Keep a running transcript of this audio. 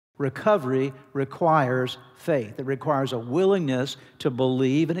Recovery requires faith. It requires a willingness to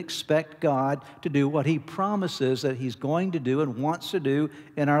believe and expect God to do what He promises that He's going to do and wants to do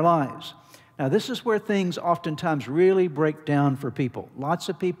in our lives. Now, this is where things oftentimes really break down for people. Lots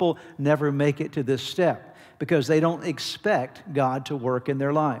of people never make it to this step because they don't expect God to work in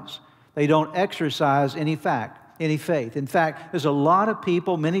their lives. They don't exercise any faith. In fact, there's a lot of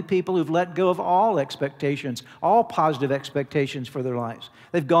people, many people who've let go of all expectations, all positive expectations for their lives.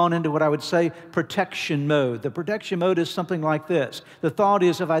 They've gone into what I would say protection mode. The protection mode is something like this. The thought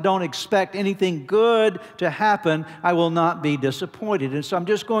is, if I don't expect anything good to happen, I will not be disappointed. And so I'm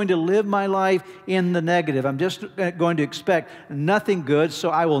just going to live my life in the negative. I'm just going to expect nothing good, so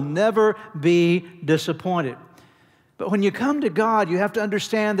I will never be disappointed. But when you come to God, you have to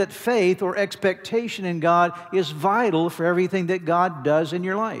understand that faith or expectation in God is vital for everything that God does in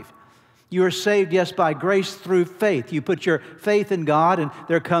your life. You are saved, yes, by grace through faith. You put your faith in God and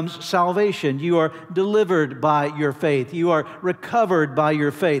there comes salvation. You are delivered by your faith. You are recovered by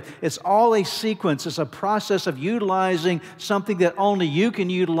your faith. It's all a sequence. It's a process of utilizing something that only you can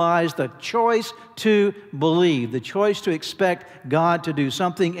utilize, the choice to believe, the choice to expect God to do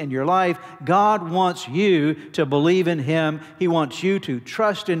something in your life. God wants you to believe in Him. He wants you to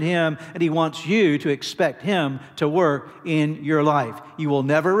trust in Him, and He wants you to expect Him to work in your life. You will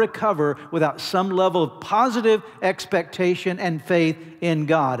never recover without some level of positive expectation and faith in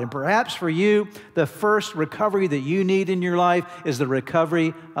God. And perhaps for you, the first recovery that you need in your life is the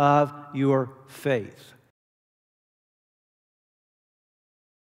recovery of your faith.